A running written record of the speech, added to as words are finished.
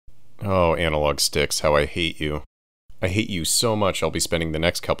Oh, analog sticks, how I hate you. I hate you so much I'll be spending the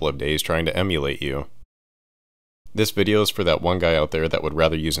next couple of days trying to emulate you. This video is for that one guy out there that would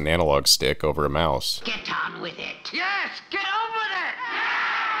rather use an analog stick over a mouse. Get on with it. Yes, get on with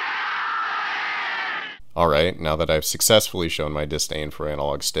it! Alright, now that I've successfully shown my disdain for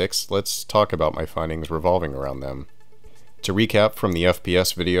analog sticks, let's talk about my findings revolving around them. To recap from the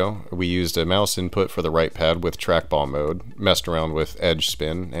FPS video, we used a mouse input for the right pad with trackball mode, messed around with edge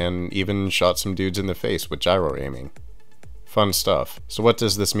spin, and even shot some dudes in the face with gyro aiming. Fun stuff. So what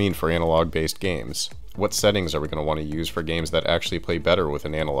does this mean for analog-based games? What settings are we going to want to use for games that actually play better with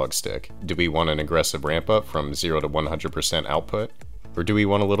an analog stick? Do we want an aggressive ramp up from 0 to 100% output? Or do we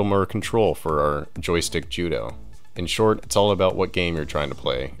want a little more control for our joystick judo? In short, it's all about what game you're trying to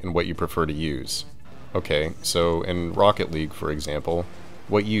play and what you prefer to use. Okay, so in Rocket League, for example,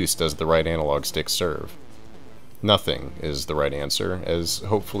 what use does the right analog stick serve? Nothing is the right answer, as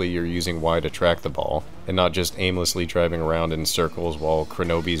hopefully you're using Y to track the ball, and not just aimlessly driving around in circles while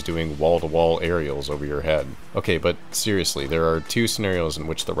Kronobi's doing wall-to-wall aerials over your head. Okay, but seriously, there are two scenarios in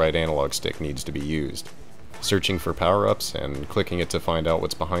which the right analog stick needs to be used. Searching for power-ups and clicking it to find out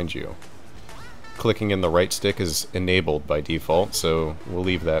what's behind you. Clicking in the right stick is enabled by default, so we'll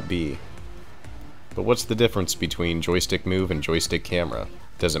leave that be. But what's the difference between joystick move and joystick camera?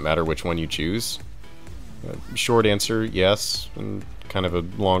 Does it matter which one you choose? Short answer, yes, and kind of a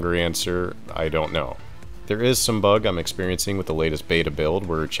longer answer, I don't know. There is some bug I'm experiencing with the latest beta build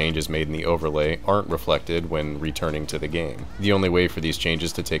where changes made in the overlay aren't reflected when returning to the game. The only way for these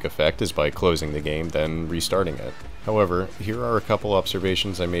changes to take effect is by closing the game, then restarting it. However, here are a couple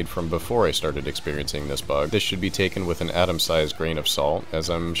observations I made from before I started experiencing this bug. This should be taken with an atom-sized grain of salt, as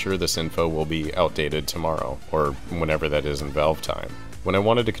I'm sure this info will be outdated tomorrow, or whenever that is in Valve time. When I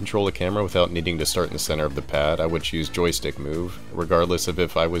wanted to control a camera without needing to start in the center of the pad, I would choose joystick move, regardless of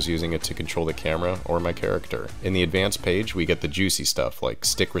if I was using it to control the camera or my character. In the advanced page, we get the juicy stuff like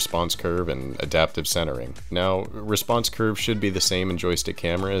stick response curve and adaptive centering. Now, response curve should be the same in joystick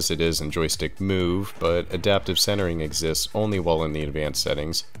camera as it is in joystick move, but adaptive centering exists only while in the advanced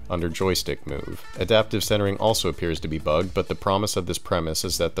settings under joystick move. Adaptive centering also appears to be bugged, but the promise of this premise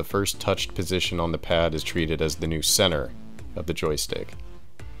is that the first touched position on the pad is treated as the new center of the joystick.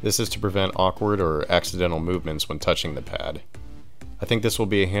 This is to prevent awkward or accidental movements when touching the pad. I think this will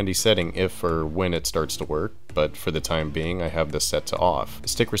be a handy setting if or when it starts to work, but for the time being I have this set to off.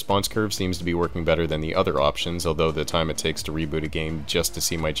 Stick response curve seems to be working better than the other options, although the time it takes to reboot a game just to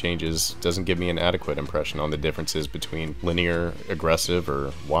see my changes doesn't give me an adequate impression on the differences between linear, aggressive,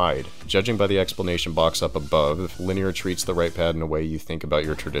 or wide. Judging by the explanation box up above, linear treats the right pad in a way you think about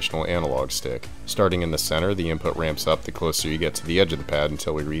your traditional analog stick. Starting in the center, the input ramps up the closer you get to the edge of the pad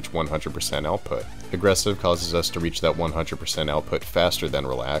until we reach 100% output. Aggressive causes us to reach that 100% output faster than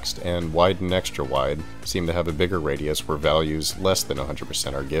relaxed, and wide and extra wide seem to have a bigger radius where values less than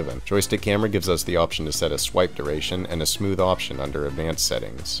 100% are given. Joystick camera gives us the option to set a swipe duration and a smooth option under advanced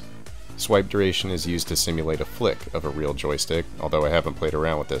settings. Swipe duration is used to simulate a flick of a real joystick, although I haven't played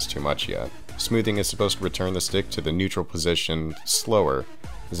around with this too much yet. Smoothing is supposed to return the stick to the neutral position slower,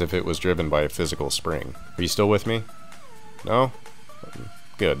 as if it was driven by a physical spring. Are you still with me? No?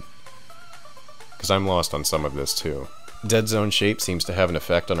 Good. Because I'm lost on some of this too. Dead zone shape seems to have an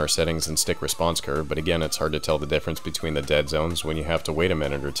effect on our settings and stick response curve, but again it's hard to tell the difference between the dead zones when you have to wait a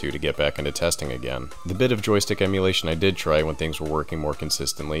minute or two to get back into testing again. The bit of joystick emulation I did try when things were working more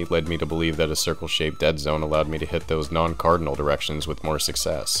consistently led me to believe that a circle-shaped dead zone allowed me to hit those non-cardinal directions with more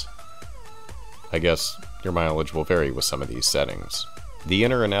success. I guess your mileage will vary with some of these settings. The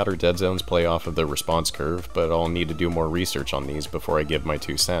inner and outer dead zones play off of the response curve, but I'll need to do more research on these before I give my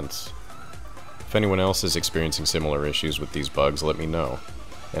 2 cents. If anyone else is experiencing similar issues with these bugs, let me know.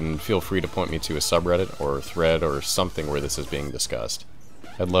 And feel free to point me to a subreddit or thread or something where this is being discussed.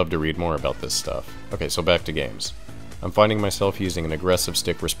 I'd love to read more about this stuff. Okay, so back to games. I'm finding myself using an aggressive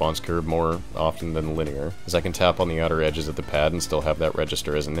stick response curve more often than linear, as I can tap on the outer edges of the pad and still have that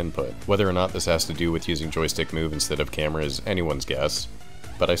register as an input. Whether or not this has to do with using joystick move instead of camera is anyone's guess,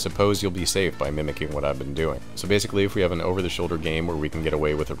 but I suppose you'll be safe by mimicking what I've been doing. So basically, if we have an over-the-shoulder game where we can get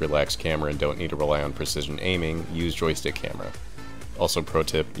away with a relaxed camera and don't need to rely on precision aiming, use joystick camera. Also pro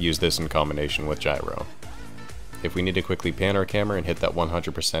tip, use this in combination with gyro. If we need to quickly pan our camera and hit that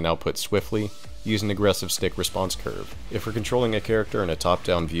 100% output swiftly, use an aggressive stick response curve. If we're controlling a character in a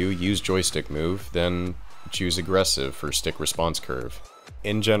top-down view, use joystick move, then choose aggressive for stick response curve.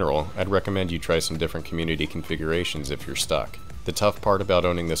 In general, I'd recommend you try some different community configurations if you're stuck. The tough part about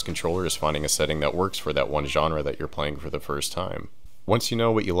owning this controller is finding a setting that works for that one genre that you're playing for the first time. Once you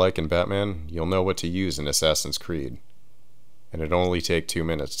know what you like in Batman, you'll know what to use in Assassin's Creed. and it'd only take 2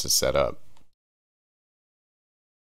 minutes to set up.